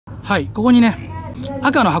はい、ここにね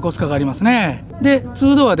赤のハコスカがありますね。で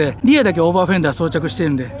2ドアでリアだけオーバーフェンダー装着してい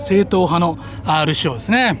るんで正統派の R 仕様です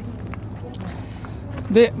ね。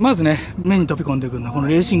でまずね目に飛び込んでくるのはこの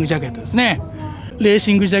レーシングジャケットですね。レー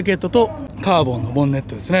シングジャケットとカーボンのボンネッ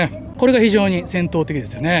トですね。これが非常に戦闘的で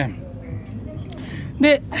すよね。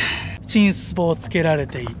で新スポをつけられ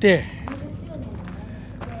ていて、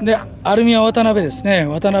でアルミは渡辺ですね。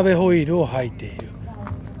渡辺ホイールを履いている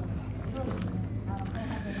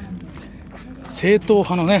正統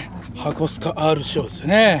派のねハコスカ R 仕様ですよ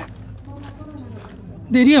ね。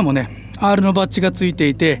でリアもね R のバッジがついて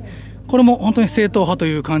いて、これも本当に正統派と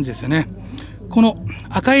いう感じですよね。この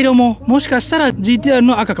赤色ももしかしたら GTR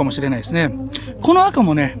の赤かもしれないですね。この赤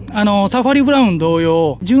もねサファリブラウン同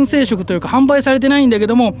様純正色というか販売されてないんだけ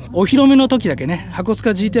ども、お披露目の時だけねハコスカ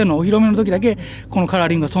GTR のお披露目の時だけこのカラー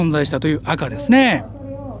リングが存在したという赤ですね。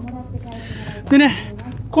でね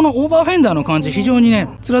このオーバーフェンダーの感じ非常にね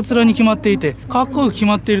つらつらに決まっていてかっこよく決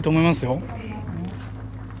まっていると思いますよ。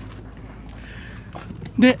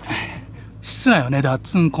で室内はねダッ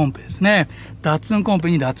ツンコンペですね。ダッツンコンペ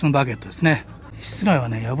にダッツンバケットですね。室内は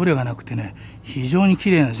ね破れがなくてね非常に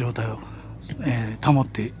綺麗な状態を、保っ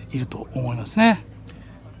ていると思いますね。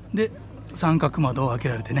で三角窓を開け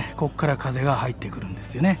られてねここから風が入ってくるんで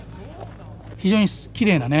すよね。非常に綺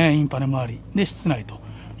麗なねインパネ周りで室内と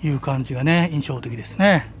いう感じがね印象的です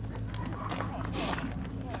ね。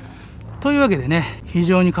というわけでね非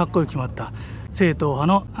常にかっこよく決まった正統派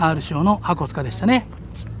の R 仕様のハコスカでしたね。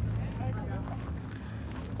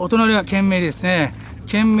お隣はケンメリですね。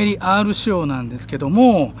ケンメリ R 仕様なんですけど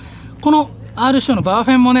も、この R 仕様のバー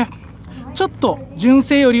フェンもねちょっと純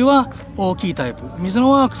正よりは大きいタイプ、水の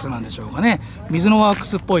ワークスなんでしょうかね。水のワーク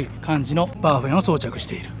スっぽい感じのバーフェンを装着し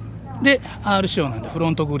ている。で R 仕様なんでフロ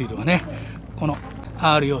ントグリルはねこの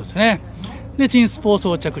R 用ですね。でチンスポを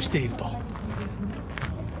装着していると。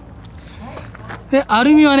でア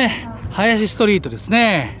ルミはね林ストリートです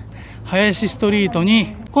ね。林ストリート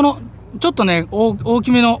にこのちょっとね大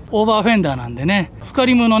きめのオーバーフェンダーなんでね深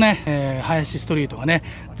リムのね、林ストリートがね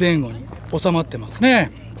前後に収まってます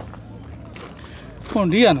ね。こ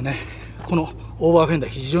のリアのねこのオーバーフェンダー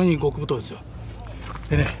非常に極太ですよ。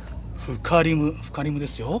でね深リムで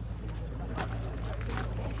すよ。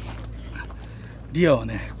リアは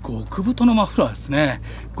ね極太のマフラーですね。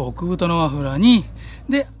極太のマフラーに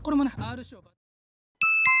でこれもね R 仕様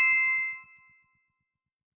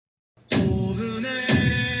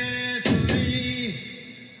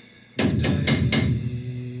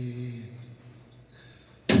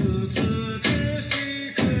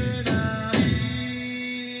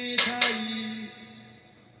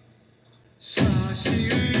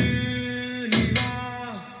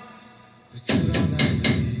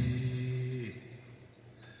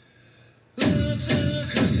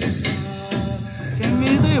ケンメ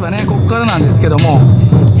リといえばねここからなんですけども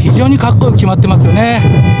非常にかっこよく決まってますよね。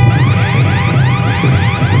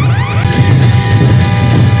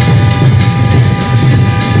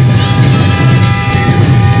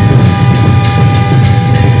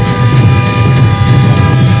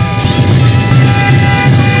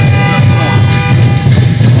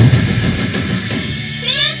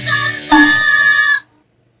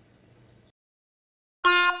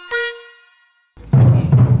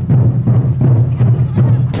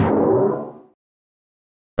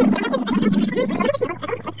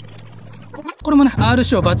これもね R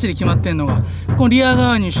仕様バッチリ決まってるのがこのリア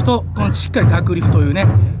ガーニッシュとこのしっかり角リフというね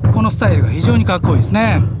このスタイルが非常にかっこいいです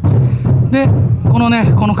ね。でこ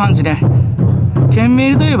の感じねケンメ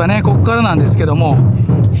リといえばねここからなんですけども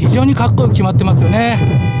非常にかっこよく決まってますよね。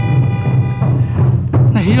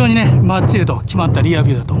非常にねバッチリと決まったリア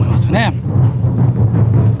ビューだと思いますよね。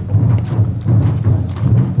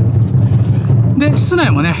で室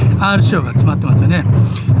内もね R 仕様が決まってますよね。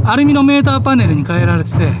アルミのメーターパネルに変えられ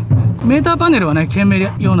ててメーターパネルはねケンメリ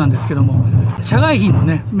用なんですけども社外品の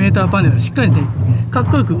ねメーターパネルしっかりねかっ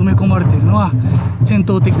こよく埋め込まれているのは戦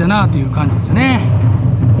闘的だなという感じですよね。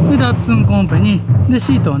でダッツンコンペにで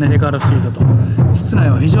シートはねレカードシートと室内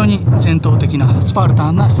は非常に戦闘的なスパルタ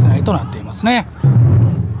ンな室内となっていますね。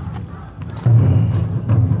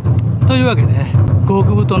というわけでね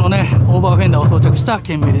極太のねオーバーフェンダーを装着した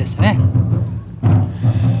ケンメリでしたね。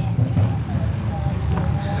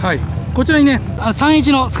はいこちらにね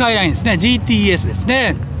31のスカイラインですね GTS です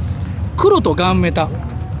ね。黒とガンメタが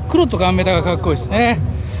かっこいいですね。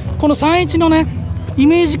この31のねイ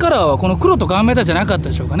メージカラーはこの黒とガンメタじゃなかった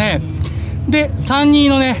でしょうかね。で32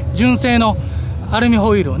のね純正のアルミ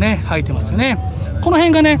ホイールをね履いてますよね。この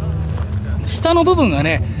辺がね下の部分が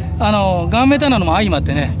ねガンメタなのも相まっ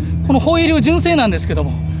てねこのホイール純正なんですけど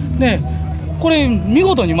もねこれ見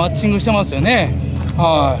事にマッチングしてますよね。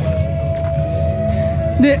はい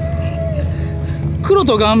で黒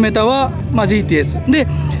とガンメタは、GTS で、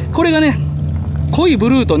これがね濃いブ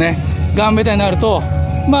ルーとねガンメタになると、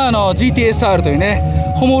GTSR という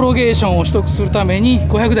ねホモロゲーションを取得するために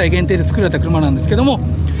500台限定で作られた車なんですけども、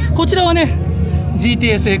こちらはね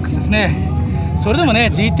GTSX ですね。それでも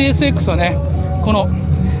ね GTSX はねこの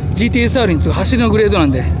GTSR に次ぐ走りのグレードな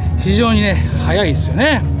んで非常にね速いですよ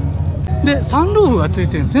ね。でサンルーフがつい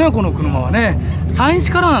てるんですね、この車はね。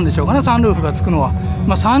31からなんでしょうかね、サンルーフがつくのは。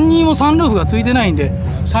32もサンルーフがついてないんで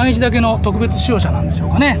31だけの特別仕様車なんでしょう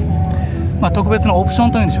かね。特別のオプショ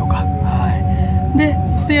ンというんでしょうか。で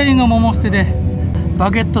ステアリングが桃捨てで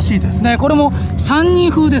バケットシートですね。これも32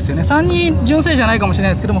風ですよね。32純正じゃないかもしれな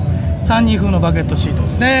いですけども32風のバケットシートで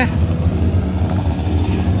すね。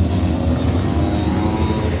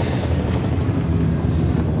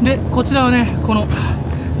でこちらはねこの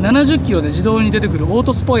70キロで自動に出てくるオー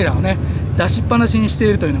トスポイラーをね出しっぱなしにして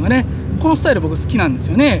いるというのがね、このスタイル僕好きなんです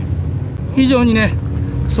よね。非常にね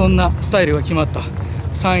そんなスタイルが決まった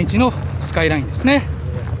31のスカイラインですね。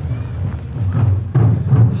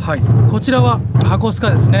はい、こちらはハコスカ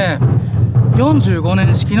ですね。45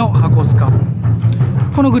年式のハコスカ。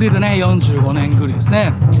このグリルね45年グリルです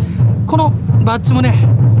ね。このバッジもね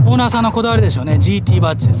オーナーさんのこだわりでしょうね。 GT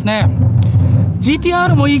バッジですね。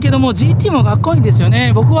 GTR もいいけども GT もかっこいいんですよ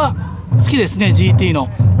ね。僕は好きですね GT の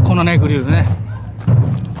このねグリルね。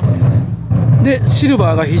でシル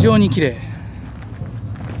バーが非常に綺麗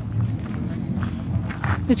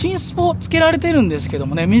で、チンスポつけられてるんですけど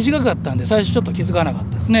もね短かったんで最初ちょっと気づかなかっ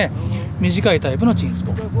たですね。短いタイプのチンス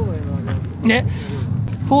ポで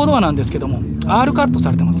4ドアなんですけども R カットさ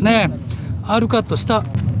れてますね。 R カットしたフ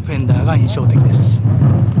ェンダーが印象的です。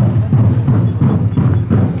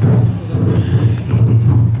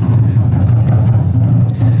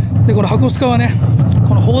でこのハコスカはね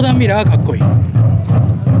この砲弾ミラーがかっこいい。こ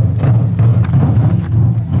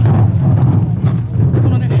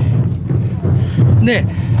のねで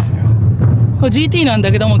これ GT なん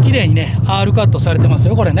だけども綺麗にね R カットされてます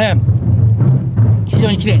よ。これね非常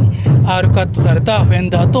に綺麗に R カットされたフェン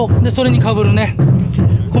ダーとでそれにかぶるね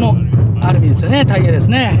このアルミですよね、タイヤです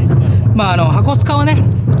ね。ハコスカはね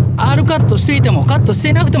R カットしていてもカットして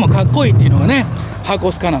いなくてもかっこいいっていうのがねハ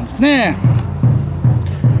コスカなんですね。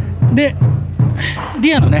で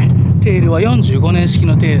リアのねテールは45年式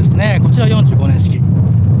のテールですね。こちら45年式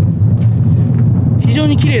非常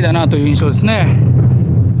に綺麗だなという印象ですね。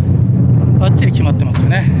バッチリ決まってますよ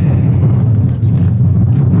ね。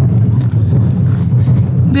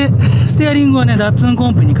でステアリングはねダッツンコ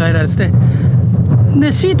ンペに変えられてて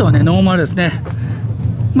でシートはねノーマルですね。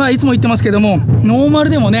いつも言ってますけどもノーマル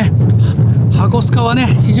でもねハコスカはね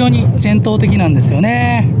非常に戦闘的なんですよ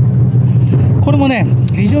ね。これもね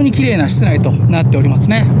非常に綺麗な室内となっております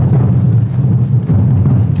ね。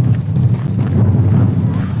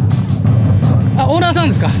オーナーさん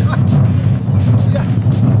ですか。いや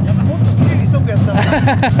もっと綺麗にしとくやった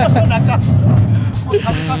らなんか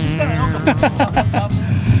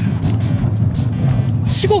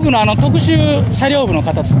四国の特殊車両部の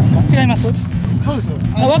方ですか。違います。そうです。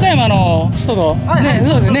和歌山の人とね、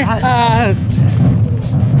そうですね。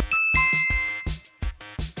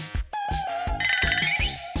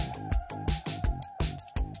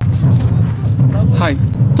はい、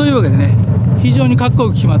というわけでね非常にかっこよ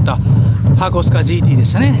く決まったハコスカ GT で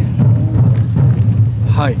したね。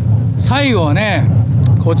はい、最後はね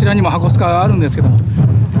こちらにもハコスカがあるんですけども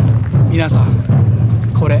皆さ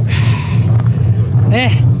んこれ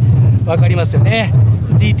ね分かりますよね。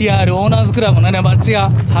 GTR オーナーズクラブのねバッジ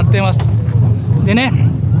が貼ってます。でね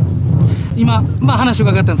今話を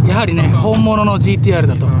伺ったんですけどやはりね本物の GTR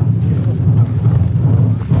だと。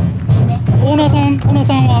オーナー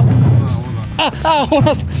さんはオー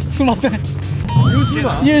ナーさんすいません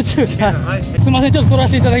YouTube さんすいませんちょっと撮ら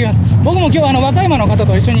せていただきます。僕も今日和歌山の方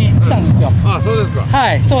と一緒に来たんですよ。そうですか。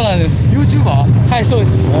はい、そうなんです。 YouTuber？ はい、そうで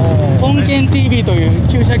す。トンケン TV という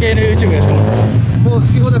旧車系の YouTube やってます。もう好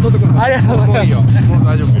き放題撮ってくれ。ありがとうございます。もう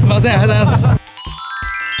大丈夫。すいません、ありがとうございます。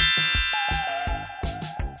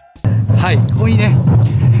はい、ここにね、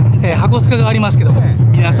ハコスカがありますけども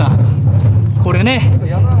皆さんこれね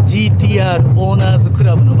GTR オーナーズク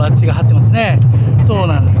ラブのバッジが貼ってますね。そう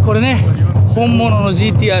なんです。これね本物の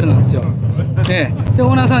GTR なんですよ。で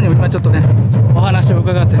オーナーさんにも今ちょっとねお話を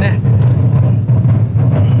伺ってね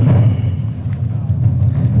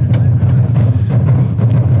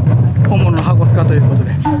本物のハコスカということ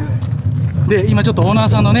で今ちょっとオーナー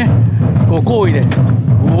さんのねご厚意で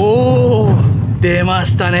おお出ま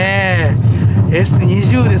したね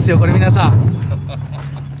S20 ですよ。これ皆さん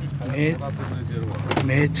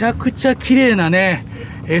めちゃくちゃ綺麗なね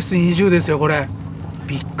S20 ですよ。これ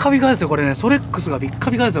ビッカビカですよこれね。ソレックスがビッ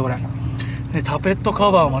カビカですよこれ。でタペット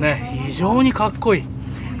カバーもね非常にかっこいい。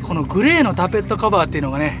このグレーのタペットカバーっていう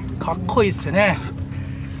のがねかっこいいですよね。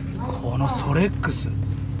このソレックス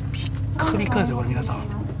ビッカビカですよこれ皆さん。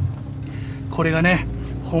これがね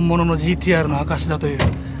本物の GTR の証だという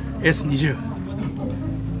S20。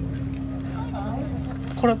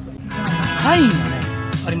 これサインがね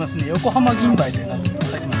ありますね。横浜銀杯で書いてま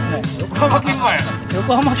すね。横浜銀杯。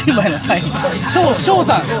横浜銀杯のサイン。翔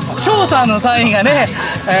さんのサインがね、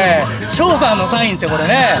翔さんのサインですよこれ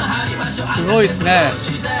ね。すごいですね。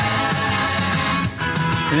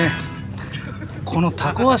でね、この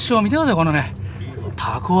タコ足を見てください。このね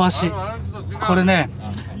タコ足、これね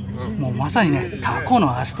もうまさにねタコ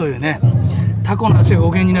の足というね、タコの足が語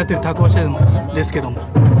源になっているタコ足ですけども、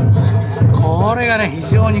これがね非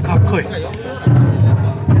常にかっこいい。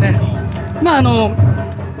ね、まあ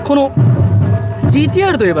この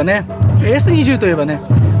GTR といえばね S20 といえばね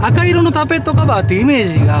赤色のタペットカバーっていうイメ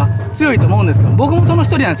ージが強いと思うんですけど、僕もその一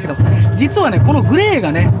人なんですけど、実はねこのグレー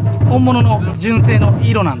がね本物の純正の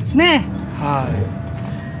色なんですね。は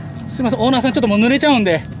い、すいませんオーナーさんちょっともう濡れちゃうん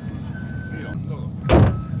で。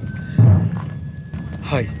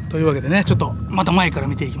はい、というわけでねちょっとまた前から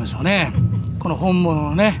見ていきましょうね。この本物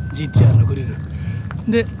のね GTR のグリル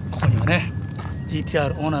で、ここにはね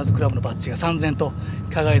GTR オーナーズクラブのバッジが3000と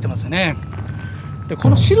輝いてますよね。でこ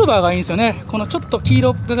のシルバーがいいんですよね。このちょっと黄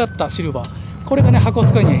色がかったシルバー、これがねハコ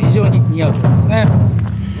スカには非常に似合うと思いますね。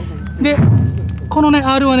でこのね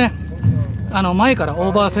R はね前から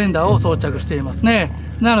オーバーフェンダーを装着していますね。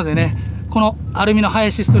なのでねこのアルミの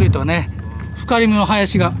林ストリートはね深リムの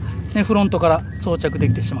林が、ね、フロントから装着で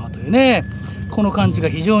きてしまうというね、この感じが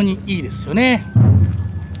非常にいいですよね。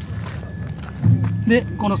で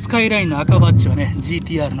このスカイラインの赤バッジはね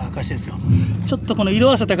GTR の証ですよ。ちょっとこの色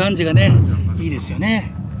あせた感じがねいいですよ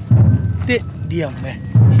ね。でリアもね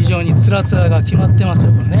非常にツラツラが決まってます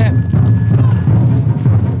よこれね。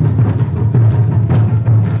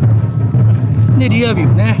でリアビュ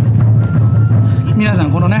ーね、皆さ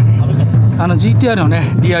んこのねGTR のね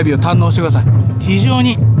リアビューを堪能してください。非常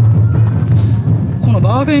にこの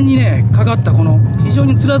バーフェンにねかかったこの非常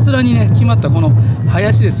にツラツラにね決まったこの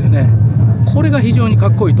林ですよね。これが非常にか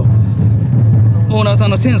っこいいとオーナーさん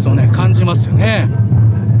のセンスをね感じますよね。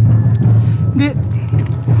で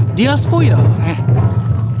リアスポイラーはね、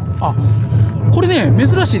これね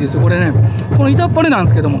珍しいですよこれね。この板っぱれなんで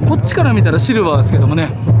すけども、こっちから見たらシルバーですけどもね、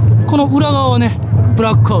この裏側はねブ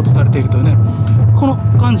ラックアウトされているというね、この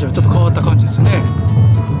感じはちょっと変わった感じですよね。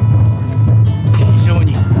非常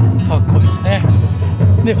にかっこいいですね。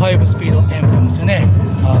で5スピードエンブレムですよね。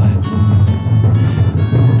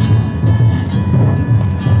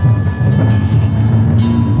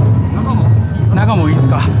中もいいです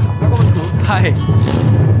か。はい。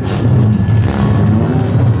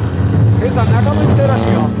ケンさん中も行きたいらし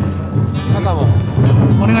いよ。中も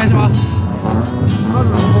お願いします。まず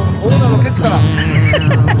オーナーのケツからオ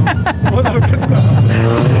ーナーのケツから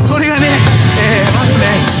これがね、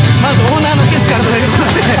まずオーナーのケツからというこ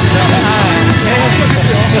とで、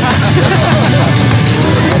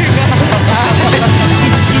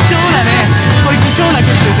貴重なね、これ貴重なケ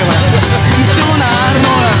ツですよこれ。貴重な R の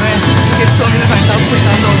オーナーのねケツを皆さんにたっぷり堪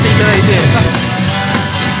能していただいて。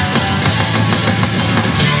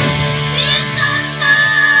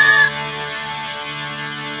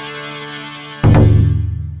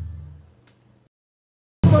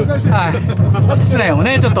はい、室内を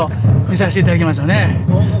ねちょっと見させていただきましょうね。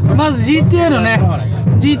まず GTR のね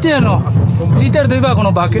GTR といえばこ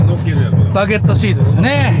のバケットシートですよ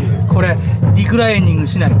ね。これリクライニング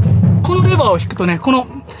しない、このレバーを引くとねこの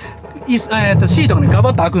シートがねガ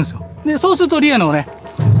バッと開くんですよ。でそうするとリアのね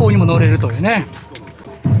方にも乗れるというね。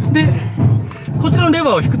でこちらのレ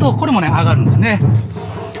バーを引くとこれもね上がるんですね。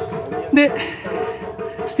で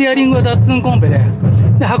ステアリングはダッツンコンペで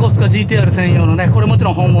ハコスカ GTR 専用のね、これもち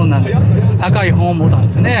ろん本物なんで赤い本ボタンで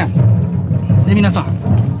すよね。で皆さん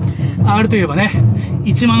R といえばね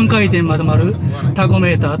1万回転まで回るタコ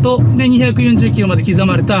メーターとで240キロまで刻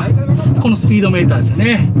まれたこのスピードメーターですよ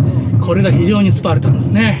ね。これが非常にスパルタンで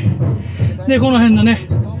すね。でこの辺のね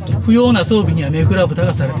不要な装備には目くら蓋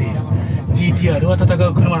がされている。 GTR は戦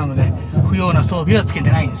う車なので不要な装備はつけ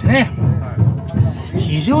てないんですよね。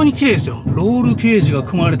非常に綺麗ですよ。ロールケージが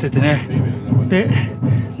組まれててね、で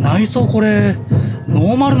内装これ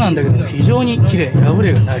ノーマルなんだけど非常に綺麗、破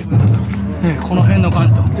れがない、ね、この辺の感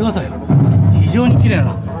じとか見てくださいよ。非常に綺麗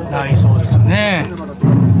な内装ですよね。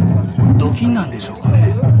鍍金なんでしょうか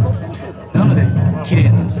ね。なので綺麗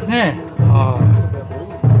なんですね。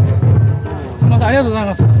すみません、ありがとうござい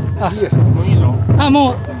ます。もういいの？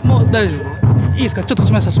もう大丈夫。いいですか？ちょっと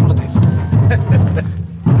閉めさせてもらっていいですか？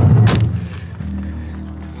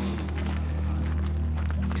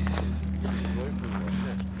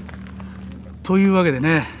というわけで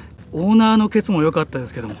ね、オーナーのケツも良かったで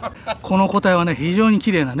すけども、この個体はね非常に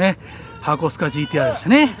綺麗なねハコスカ GTR でした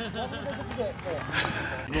ね。もう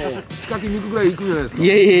仕掛けに行くぐらい行くじゃないですか。い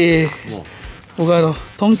えいえいえ、僕は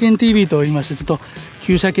トンケン TV と言いましてちょっと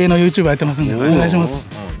旧車系の YouTuber やってますんでお願いします。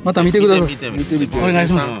また見てください。見てみてお願い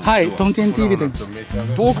します。はい、トンケン TV と。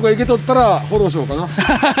遠くが行けとったらフォローしようかな。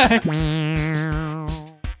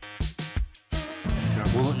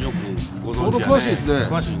よくご相当存知詳しいですね。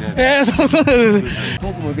詳しいね。そうそうです。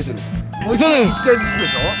遠くも行けてる。そうです。1回ずつで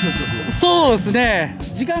しょ結局。そうですね。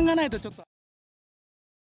時間がないとちょっと。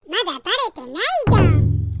まだバレてないだ。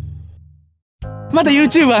また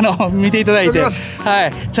YouTube 見ていただいて、はい、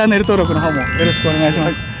チャンネル登録の方もよろしくお願いしま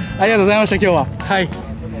す。ありがとうございました今日は。はい。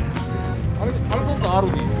あれ撮った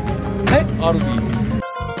RB。はい。RB。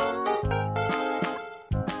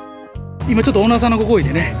今ちょっとオーナーさんのご好意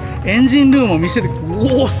でね、エンジンルームを見せて、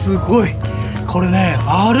おおすごい。これね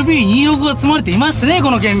RB26 が積まれていましたね、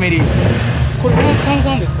このケンメリ。これ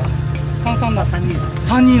33ですか？33だ。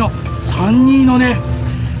32のね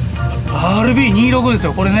RB26 です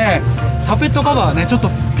よ。これねタペットカバーねちょっと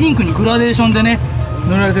ピンクにグラデーションでね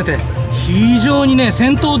塗られてて、非常にね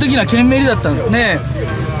戦闘的なケンメリだったんですね。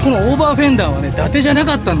このオーバーフェンダーはね伊達じゃな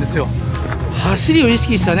かったんですよ。走りを意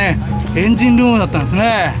識したねエンジンルームだったんです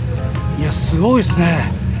ね。いやすごいです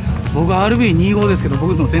ね。僕は RB25 ですけど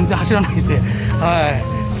僕の全然走らないんで、は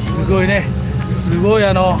いすごいね、すごい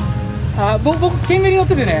僕ケンメリ乗っ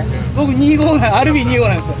ててね、僕25な RB25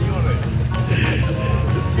 なんですよ。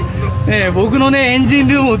ね、僕のねエンジン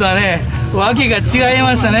ルームとはねわけが違い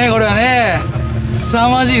ましたね。これはね凄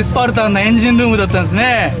まじいスパルタンなエンジンルームだったんです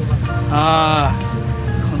ね。こ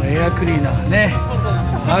のエアクリーナーね、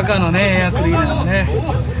赤のねエアクリーナーね、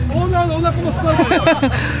オーナーのお腹もスパルタ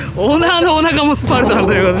ン。オーナーのお腹もスパルタン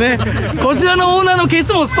ということでね、こちらのオーナーのケ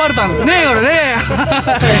ツもスパルタンですねこれね。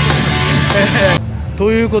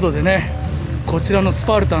ということでね、こちらのス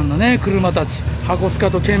パルタンのね車たちハコス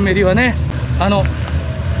カとケンメリはね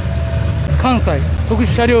関西特殊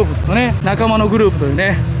車両部のね仲間のグループという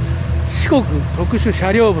ね四国特殊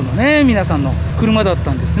車両部のね皆さんの車だっ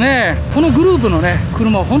たんですね。このグループのね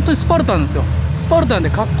車は本当にスパルタンですよ。スパルタンで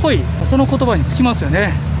かっこいい、その言葉につきますよ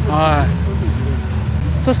ね。はい。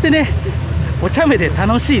そしてねお茶目で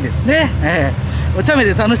楽しいですね。お茶目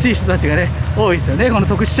で楽しい人たちがね多いですよね。この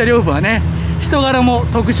特殊車両部はね人柄も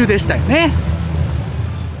特殊でしたよね。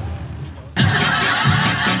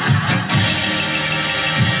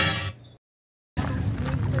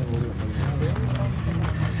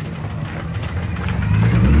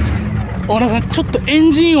オーナーさんちょっとエ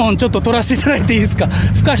ンジン音ちょっと取らせていただいていいですか？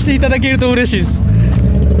吹かしていただけると嬉しいです。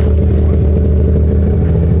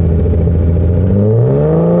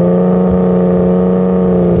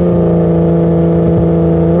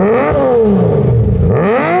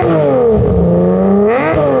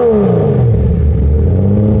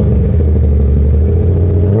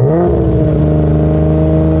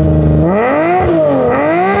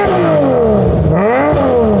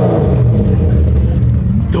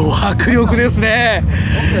迫力ですね。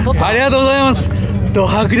ありがとうございます。ド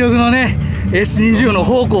迫力のね S20 の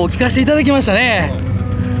方向を聞かせていただきましたね。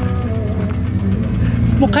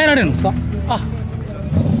もう帰られるんですか？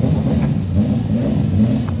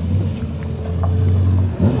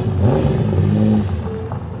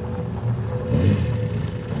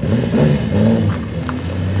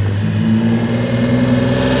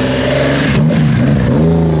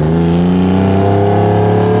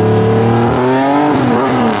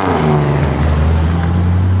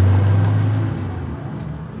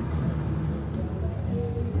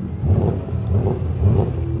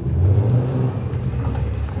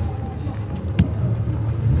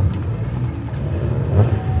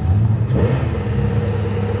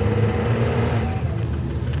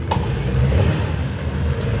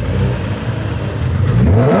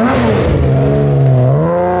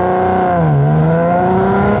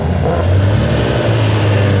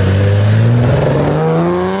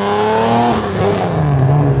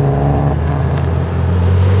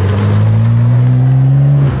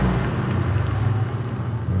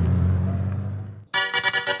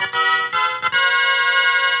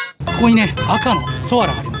ここにね赤のソア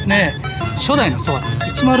ラがありますね。初代のソアラ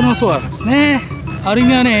10のソアラですね。アル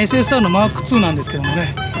ミはね SSR のマーク2なんですけども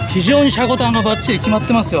ね、非常に車ゴタンがバッチリ決まっ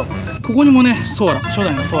てますよ。ここにもねソアラ、初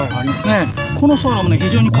代のソアラがありますね。このソアラもね非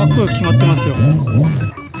常にかっこよく決まってますよ。お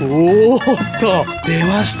ーっと出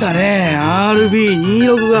ましたね。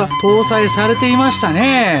 RB26 が搭載されていました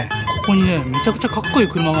ね。ここにねめちゃくちゃかっこいい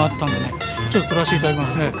車があったんでね、ちょっと撮らせていただきま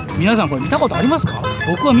すね。皆さんこれ見たことありますか？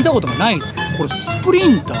僕は見たことがないです。これスプ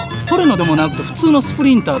リンター、トレノでもなくて普通のスプ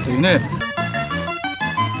リンターというね